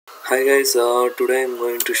Hi guys, today I'm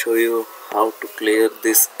going to show you how to clear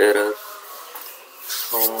this error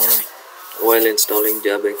while installing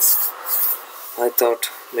Zabbix. I thought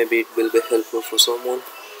maybe it will be helpful for someone,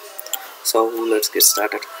 so let's get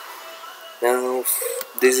started. Now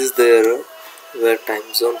this is the error where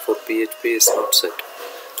time zone for PHP is not set.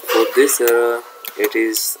 For this error,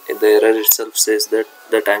 the error itself says that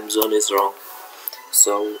the time zone is wrong.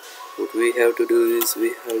 So what we have to do is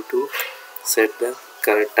we have to set the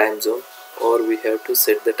correct time zone, or we have to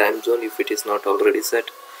set the time zone if it is not already set.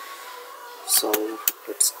 So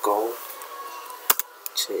let's go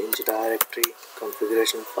change directory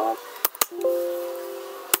configuration file.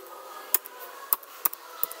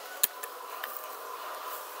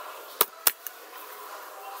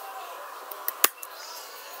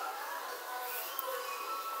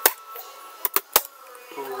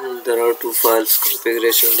 There are two files,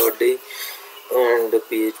 configuration.d and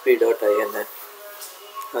php.ini.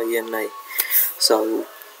 So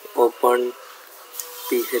open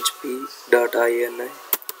php.ini.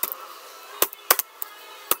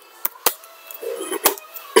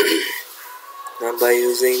 Now by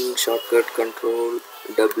using shortcut Control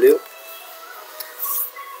W,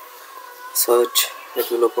 search, it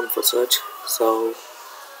will open for search. So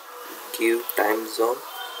give time zone.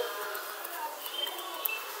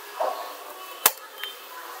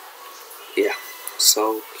 Yeah,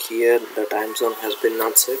 so here the time zone has been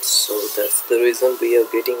not set, so that's the reason we are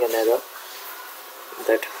getting an error,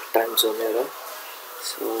 that time zone error.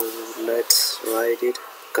 So let's write it.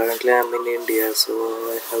 Currently I'm in India, so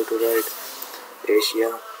I have to write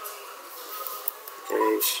Asia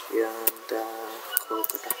and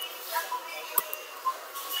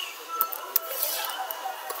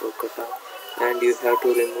Kolkata, and you have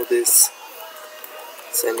to remove this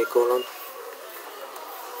semicolon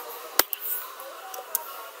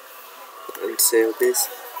and save this.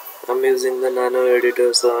 I'm using the nano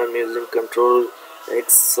editor, so I'm using Control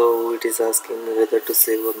X, so it is asking me whether to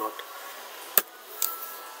save or not.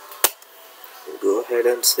 Go ahead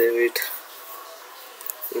and save it.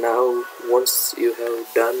 Now once you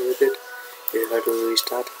have done with it, you have to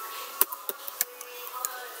restart.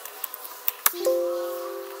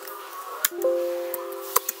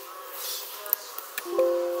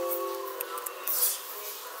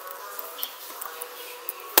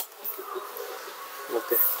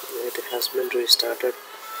 Okay, it has been restarted,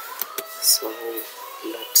 so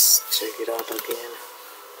let's check it out again.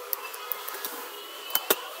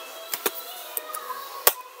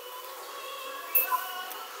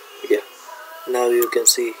 Yeah, now you can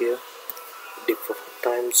see here default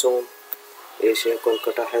time zone Asia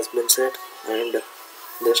Kolkata has been set and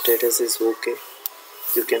the status is okay.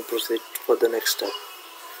 You can proceed for the next step.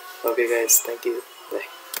 Okay guys, thank you.